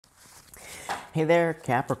Hey there,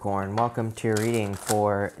 Capricorn. Welcome to your reading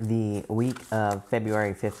for the week of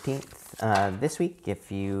February 15th. This week,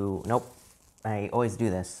 I always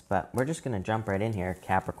do this, but we're just going to jump right in here,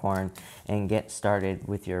 Capricorn, and get started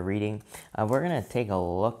with your reading. We're going to take a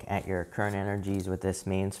look at your current energies with this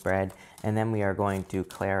main spread, and then we are going to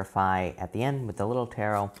clarify at the end with the little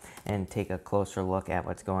tarot and take a closer look at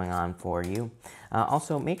what's going on for you.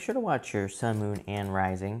 Also, make sure to watch your sun, moon, and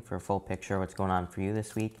rising for a full picture of what's going on for you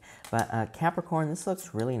this week. But Capricorn, this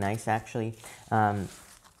looks really nice, actually.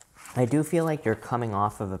 I do feel like you're coming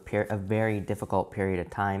off of a very difficult period of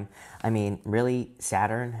time. I mean, really,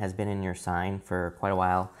 Saturn has been in your sign for quite a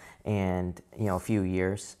while and, a few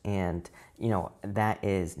years. And, that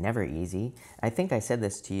is never easy. I think I said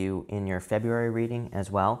this to you in your February reading as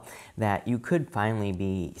well, that you could finally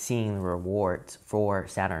be seeing the rewards for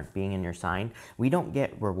Saturn being in your sign. We don't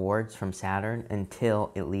get rewards from Saturn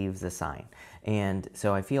until it leaves the sign. And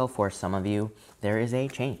so I feel for some of you, there is a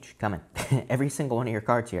change coming. Every single one of your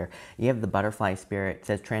cards here. You have the butterfly spirit. It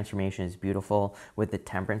says transformation is beautiful with the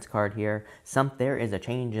temperance card here. There is a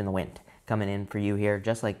change in the wind coming in for you here,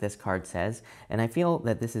 just like this card says. And I feel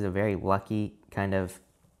that this is a very lucky kind of,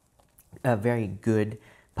 a very good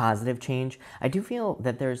positive change. I do feel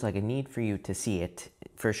that there's like a need for you to see it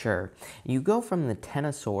for sure. You go from the Ten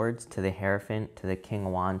of Swords to the Hierophant to the King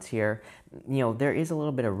of Wands here. There is a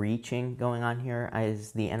little bit of reaching going on here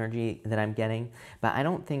as the energy that I'm getting, but I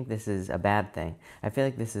don't think this is a bad thing. I feel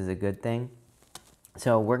like this is a good thing.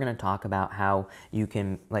 So we're going to talk about how you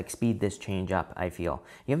can speed this change up, I feel.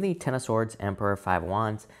 You have the Ten of Swords, Emperor, Five of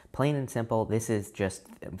Wands. Plain and simple, this is just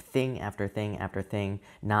thing after thing after thing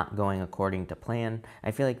not going according to plan.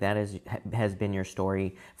 I feel like that has been your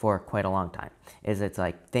story for quite a long time. It's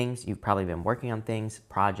like things, you've probably been working on things,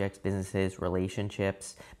 projects, businesses,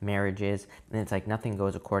 relationships, marriages, and it's like nothing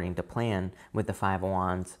goes according to plan with the Five of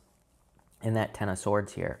Wands and that Ten of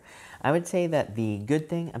Swords here. I would say that the good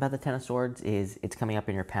thing about the Ten of Swords is it's coming up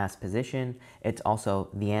in your past position. It's also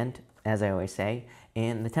the end, as I always say.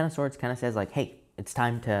 And the Ten of Swords kind of says hey, it's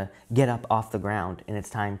time to get up off the ground and it's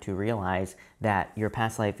time to realize that your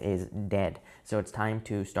past life is dead. So it's time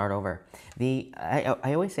to start over. I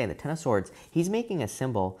always say the Ten of Swords, he's making a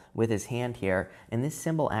symbol with his hand here, and this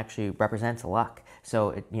symbol actually represents luck.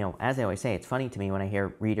 So, as I always say, it's funny to me when I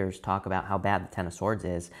hear readers talk about how bad the Ten of Swords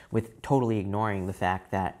is with totally ignoring the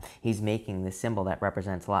fact that he's making this symbol that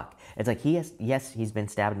represents luck. It's like, yes, he's been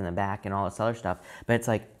stabbed in the back and all this other stuff, but it's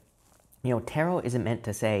like, tarot isn't meant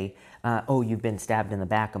to say, oh, you've been stabbed in the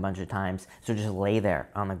back a bunch of times, so just lay there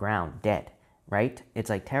on the ground dead, right?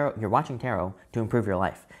 It's like tarot, you're watching tarot to improve your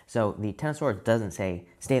life. So the Ten of Swords doesn't say,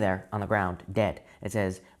 stay there on the ground dead. It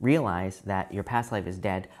says, realize that your past life is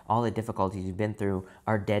dead. All the difficulties you've been through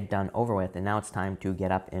are dead, done, over with, and now it's time to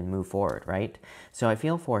get up and move forward, right? So I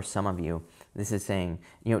feel for some of you, this is saying,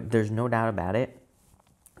 there's no doubt about it,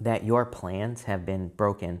 that your plans have been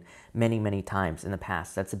broken many, many times in the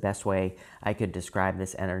past. That's the best way I could describe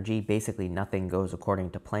this energy. Basically, nothing goes according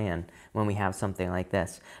to plan when we have something like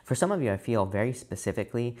this. For some of you, I feel very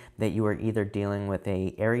specifically that you are either dealing with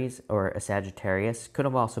a Aries or a Sagittarius. Could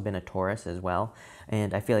have also been a Taurus as well.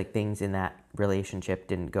 And I feel like things in that relationship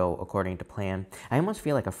didn't go according to plan. I almost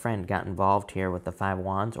feel like a friend got involved here with the Five of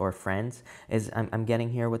Wands, or friends, I'm getting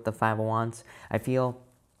here with the Five of Wands. I feel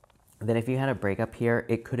that if you had a breakup here,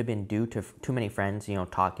 it could have been due to too many friends,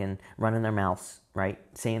 talking, running their mouths, right?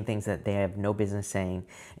 Saying things that they have no business saying,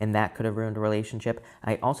 and that could have ruined a relationship.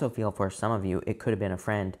 I also feel for some of you, it could have been a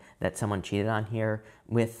friend that someone cheated on here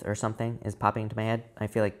with or something is popping into my head. I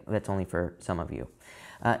feel like that's only for some of you.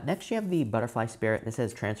 Next, you have the butterfly spirit. This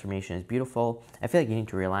says transformation is beautiful. I feel like you need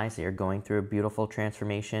to realize that you're going through a beautiful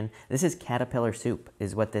transformation. This is caterpillar soup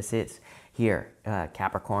is what this is. Here,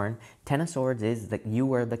 Capricorn, Ten of Swords is that you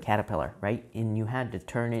were the caterpillar, right? And you had to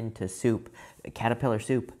turn into soup, caterpillar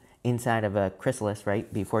soup, inside of a chrysalis,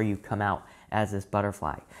 right? Before you come out as this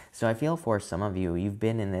butterfly. So I feel for some of you, you've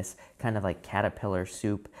been in this kind of like caterpillar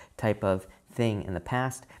soup type of thing in the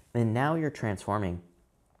past, and now you're transforming.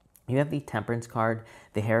 You have the Temperance card,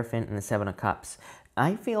 the Hierophant, and the Seven of Cups.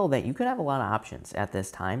 I feel that you could have a lot of options at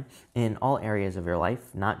this time in all areas of your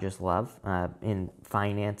life, not just love, in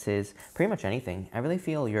finances, pretty much anything. I really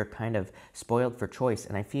feel you're kind of spoiled for choice.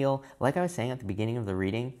 And I feel, like I was saying at the beginning of the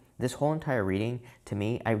reading, this whole entire reading, to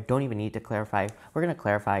me, I don't even need to clarify. We're going to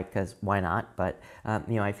clarify because why not? But,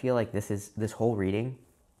 I feel like this whole reading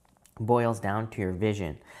boils down to your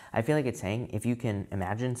vision. I feel like it's saying if you can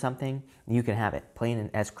imagine something, you can have it. Plain,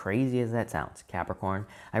 as crazy as that sounds, Capricorn.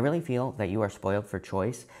 I really feel that you are spoiled for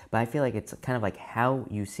choice, but I feel like it's kind of like how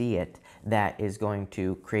you see it that is going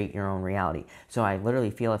to create your own reality. So I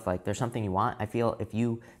literally feel if like there's something you want, I feel if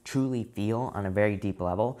you truly feel on a very deep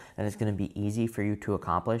level that it's going to be easy for you to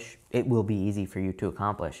accomplish, it will be easy for you to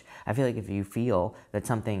accomplish. I feel like if you feel that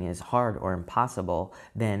something is hard or impossible,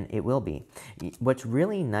 then it will be. What's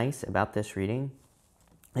really nice about this reading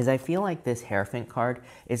is I feel like this Hierophant card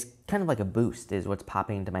is kind of like a boost is what's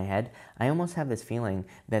popping into my head. I almost have this feeling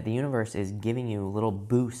that the universe is giving you little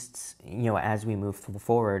boosts, as we move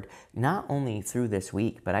forward, not only through this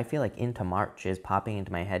week, but I feel like into March is popping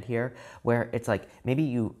into my head here, where it's like maybe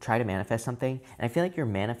you try to manifest something and I feel like you're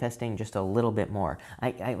manifesting just a little bit more.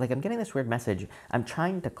 I'm getting this weird message. I'm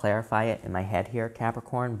trying to clarify it in my head here,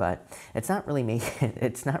 Capricorn, but it's not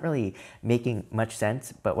really making much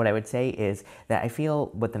sense. But what I would say is that I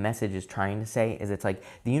feel what the message is trying to say is it's like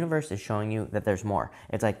the universe is showing you that there's more.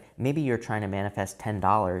 It's like maybe you're trying to manifest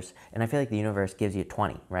 $10 and I feel like the universe gives you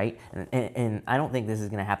 20, right? And I don't think this is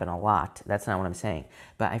going to happen a lot. That's not what I'm saying.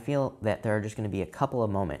 But I feel that there are just going to be a couple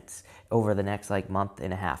of moments over the next like month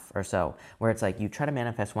and a half or so where it's like you try to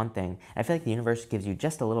manifest one thing. I feel like the universe gives you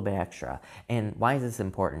just a little bit extra. And why is this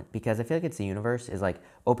important? Because I feel like it's the universe is like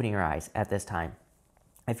opening your eyes at this time.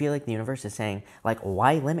 I feel like the universe is saying, like,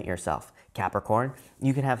 why limit yourself, Capricorn?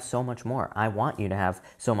 You can have so much more. I want you to have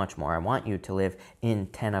so much more. I want you to live in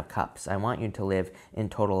 10 of Cups. I want you to live in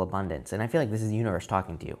total abundance. And I feel like this is the universe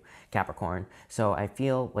talking to you, Capricorn. So I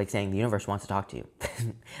feel like saying the universe wants to talk to you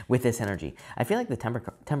with this energy. I feel like the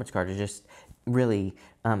Temperance card is just really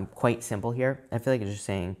quite simple here. I feel like it's just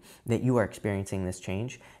saying that you are experiencing this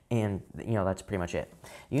change. And, that's pretty much it.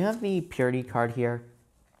 You have the Purity card here.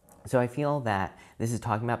 So I feel that this is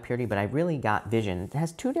talking about purity, but I really got vision. It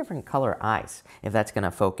has two different color eyes, if that's going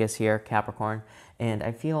to focus here, Capricorn. And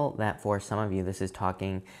I feel that for some of you, this is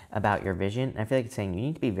talking about your vision. I feel like it's saying you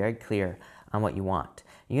need to be very clear on what you want.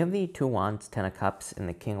 You have the Two of Wands, 10 of Cups, and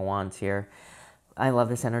the King of Wands here. I love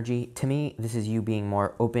this energy. To me, this is you being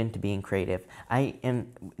more open to being creative.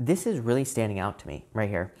 This is really standing out to me right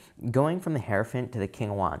here. Going from the Hierophant to the King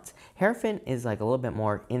of Wands. Hierophant is like a little bit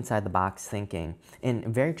more inside the box thinking and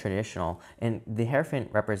very traditional. And the Hierophant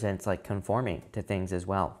represents like conforming to things as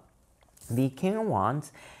well. The King of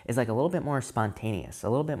Wands is like a little bit more spontaneous, a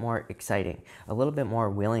little bit more exciting, a little bit more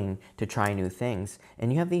willing to try new things.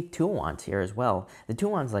 And you have the Two of Wands here as well. The Two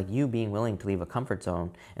of Wands is like you being willing to leave a comfort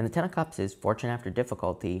zone. And the Ten of Cups is fortune after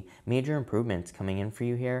difficulty, major improvements coming in for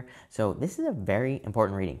you here. So this is a very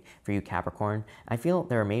important reading for you, Capricorn. I feel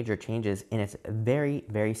there are major changes and it's very,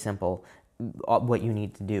 very simple what you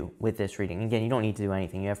need to do with this reading. Again, you don't need to do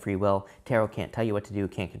anything. You have free will. Tarot can't tell you what to do,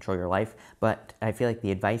 can't control your life. But I feel like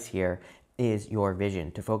the advice here is your vision,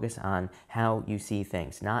 to focus on how you see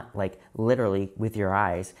things, not like literally with your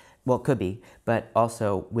eyes. Well, it could be, but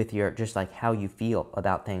also with your, just like how you feel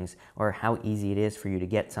about things or how easy it is for you to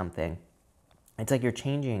get something. It's like you're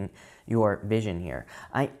changing your vision here.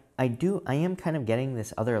 I am kind of getting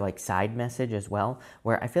this other like side message as well,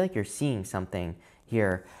 where I feel like you're seeing something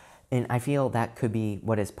here. And I feel that could be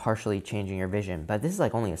what is partially changing your vision. But this is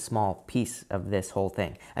like only a small piece of this whole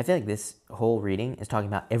thing. I feel like this whole reading is talking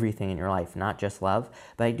about everything in your life, not just love.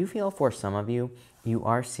 But I do feel for some of you, you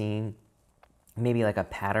are seeing maybe like a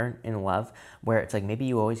pattern in love where it's like maybe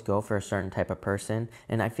you always go for a certain type of person.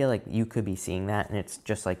 And I feel like you could be seeing that and it's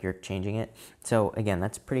just like you're changing it. So again,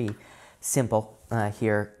 that's pretty simple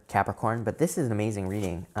here, Capricorn. But this is an amazing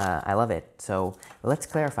reading. I love it. So let's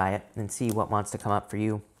clarify it and see what wants to come up for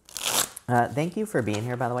you. Thank you for being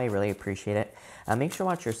here, by the way. I really appreciate it. Make sure to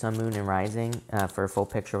watch your sun, moon, and rising for a full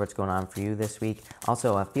picture of what's going on for you this week.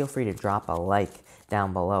 Also, feel free to drop a like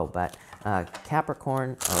down below. But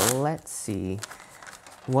Capricorn, let's see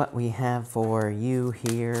what we have for you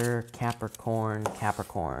here. Capricorn.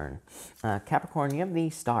 Capricorn, you have the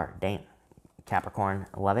star. Damn. Capricorn,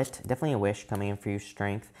 love it. Definitely a wish coming in for you,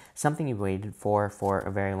 strength. Something you've waited for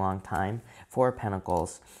a very long time. Four of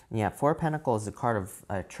Pentacles. Yeah, Four of Pentacles is a card of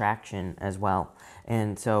attraction as well.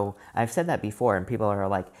 And so I've said that before, and people are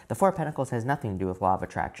like, the Four of Pentacles has nothing to do with law of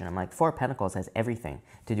attraction. I'm like, Four of Pentacles has everything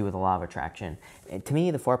to do with the law of attraction. To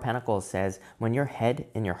me, the Four of Pentacles says, when your head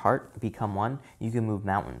and your heart become one, you can move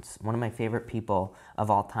mountains. One of my favorite people of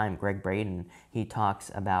all time, Greg Braden, he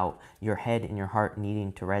talks about your head and your heart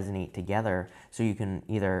needing to resonate together so you can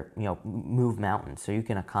either, move mountains, so you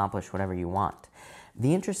can accomplish whatever you want.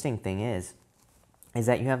 The interesting thing is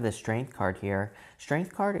that you have the Strength card here.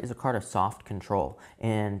 Strength card is a card of soft control.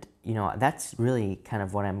 And you know, that's really kind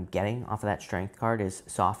of what I'm getting off of that Strength card is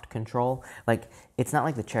soft control. Like, it's not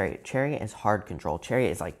like the Chariot. Chariot is hard control.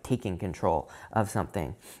 Chariot is like taking control of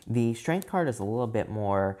something. The Strength card is a little bit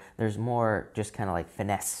more, there's more just kind of like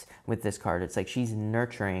finesse with this card. It's like she's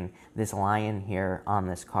nurturing this lion here on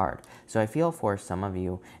this card. So I feel for some of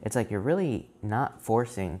you, it's like you're really not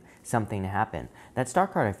forcing something to happen. That Star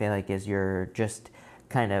card, I feel like, is you're just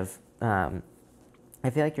kind of, I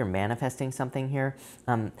feel like you're manifesting something here.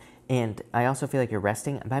 And I also feel like you're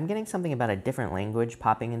resting, but I'm getting something about a different language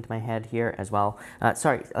popping into my head here as well.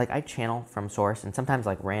 Sorry, like I channel from source, and sometimes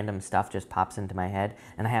like random stuff just pops into my head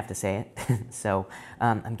and I have to say it. So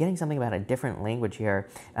I'm getting something about a different language here.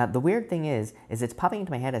 The weird thing is it's popping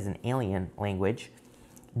into my head as an alien language.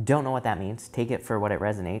 Don't know what that means. Take it for what it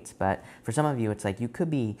resonates. But for some of you, it's like you could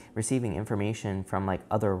be receiving information from like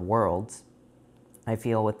other worlds. I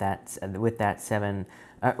feel with that seven,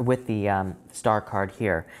 with the Star card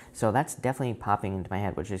here. So that's definitely popping into my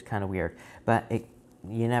head, which is kind of weird. But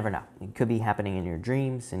you never know. It could be happening in your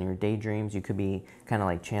dreams, in your daydreams. You could be kind of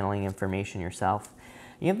like channeling information yourself.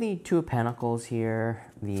 You have the Two of Pentacles here,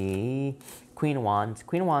 the Queen of Wands.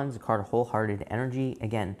 Queen of Wands is a card of wholehearted energy.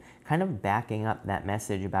 Again, kind of backing up that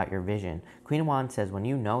message about your vision. Queen of Wands says when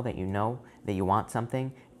you know that you want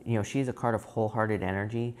something, you know, she's a card of wholehearted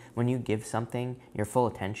energy. When you give something your full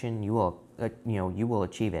attention, you will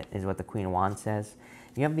achieve it, is what the Queen of Wands says.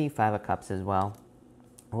 You have the Five of Cups as well.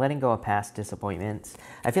 Letting go of past disappointments.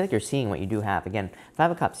 I feel like you're seeing what you do have. Again, Five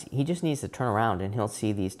of Cups, he just needs to turn around and he'll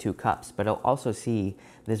see these two cups, but he'll also see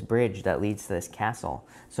this bridge that leads to this castle.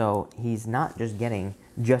 So he's not just getting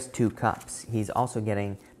just two cups. He's also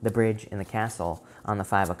getting the bridge and the castle on the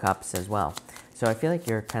Five of Cups as well. So I feel like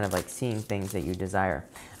you're kind of like seeing things that you desire.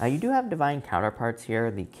 You do have divine counterparts here.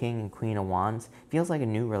 The King and Queen of Wands feels like a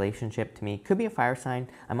new relationship to me. Could be a fire sign.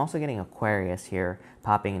 I'm also getting Aquarius here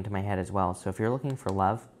popping into my head as well. So if you're looking for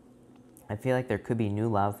love, I feel like there could be new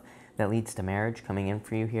love that leads to marriage coming in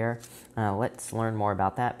for you here. Let's learn more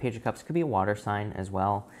about that. Page of Cups could be a water sign as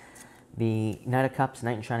well. The Knight of Cups,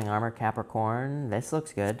 Knight in Shining Armor, Capricorn. This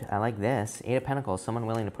looks good. I like this. Eight of Pentacles, someone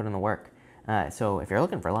willing to put in the work. So if you're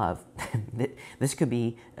looking for love, this could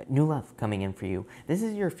be new love coming in for you. This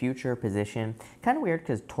is your future position. Kind of weird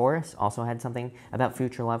because Taurus also had something about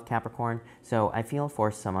future love, Capricorn. So I feel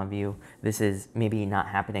for some of you, this is maybe not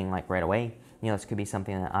happening like right away. You know, this could be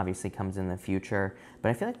something that obviously comes in the future. But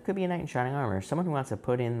I feel like it could be a Knight in Shining Armor. Someone who wants to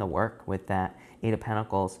put in the work with that Eight of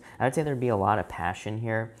Pentacles. I would say there'd be a lot of passion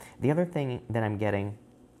here. The other thing that I'm getting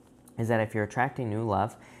is that if you're attracting new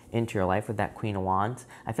love into your life with that Queen of Wands,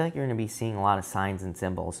 I feel like you're going to be seeing a lot of signs and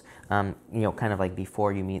symbols, you know, kind of like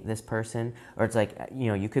before you meet this person, or it's like, you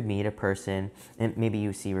know, you could meet a person and maybe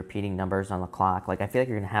you see repeating numbers on the clock. Like, I feel like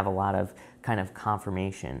you're going to have a lot of kind of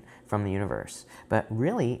confirmation from the universe. But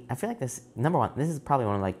really, I feel like this, number one, this is probably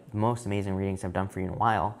one of like the most amazing readings I've done for you in a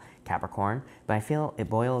while, Capricorn, but I feel it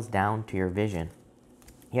boils down to your vision.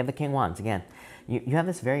 You have the King of Wands again. You have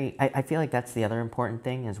this very, I feel like that's the other important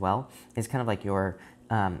thing as well, is kind of like your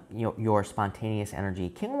spontaneous energy.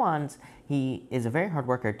 King of Wands, he is a very hard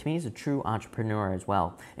worker. To me, he's a true entrepreneur as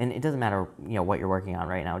well. And it doesn't matter, you know, what you're working on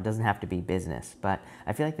right now. It doesn't have to be business. But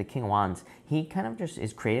I feel like the King of Wands, he kind of just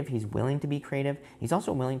is creative. He's willing to be creative. He's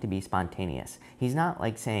also willing to be spontaneous. He's not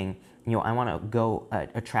like saying, you know, I want to go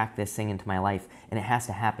attract this thing into my life and it has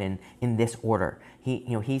to happen in this order.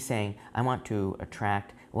 He's saying, I want to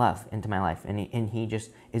attract love into my life. And he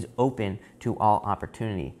just is open to all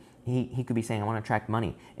opportunity. He could be saying, I want to attract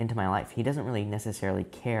money into my life. He doesn't really necessarily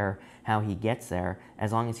care how he gets there,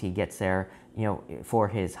 as long as he gets there, you know, for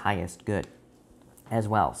his highest good as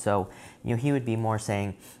well. So, you know, he would be more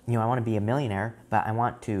saying, you know, I want to be a millionaire, but I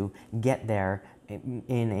want to get there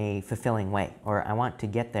in a fulfilling way, or I want to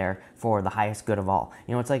get there for the highest good of all.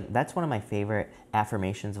 You know, it's like, that's one of my favorite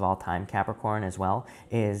affirmations of all time, Capricorn, as well,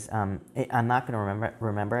 is, I'm not going to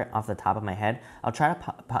remember it off the top of my head. I'll try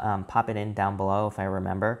to pop it in down below if I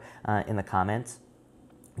remember in the comments.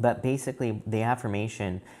 But basically, the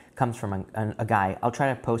affirmation comes from a guy. I'll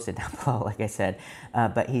try to post it down below, like I said.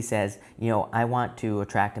 But he says, you know, I want to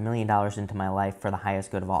attract $1 million into my life for the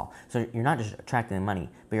highest good of all. So you're not just attracting the money,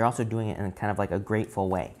 but you're also doing it in kind of like a grateful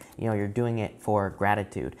way. You know, you're doing it for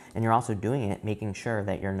gratitude. And you're also doing it making sure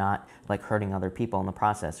that you're not like hurting other people in the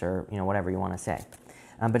process, or, you know, whatever you want to say.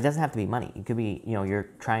 but it doesn't have to be money. It could be, you know, you're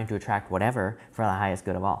trying to attract whatever for the highest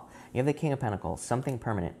good of all. You have the King of Pentacles, something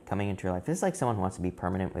permanent coming into your life. This is like someone who wants to be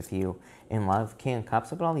permanent with you in love. King of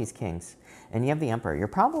Cups, look at all these kings. And you have the Emperor. You're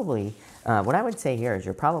probably, what I would say here is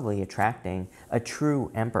you're probably attracting a true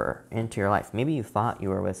Emperor into your life. Maybe you thought you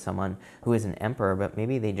were with someone who is an Emperor, but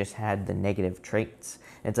maybe they just had the negative traits.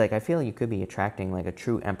 It's like, I feel you could be attracting like a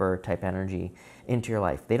true Emperor type energy into your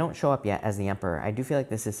life. They don't show up yet as the Emperor. I do feel like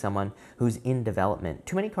this is someone who's in development.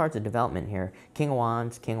 Too many cards of development here. King of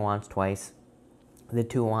Wands twice. The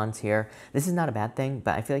Two of Wands here. This is not a bad thing,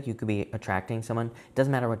 but I feel like you could be attracting someone. It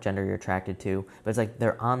doesn't matter what gender you're attracted to, but it's like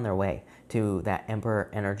they're on their way to that Emperor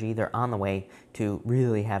energy. They're on the way to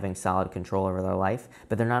really having solid control over their life,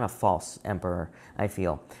 but they're not a false Emperor, I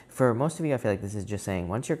feel. For most of you, I feel like this is just saying,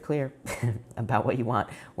 once you're clear about what you want,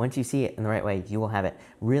 once you see it in the right way, you will have it.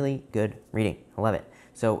 Really good reading. I love it.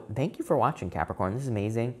 So thank you for watching, Capricorn. This is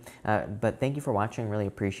amazing, but thank you for watching. Really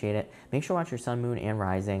appreciate it. Make sure to watch your sun, moon, and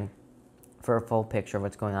rising for a full picture of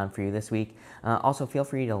what's going on for you this week. Also, feel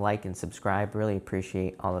free to like and subscribe. Really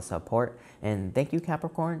appreciate all the support. And thank you,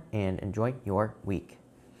 Capricorn, and enjoy your week.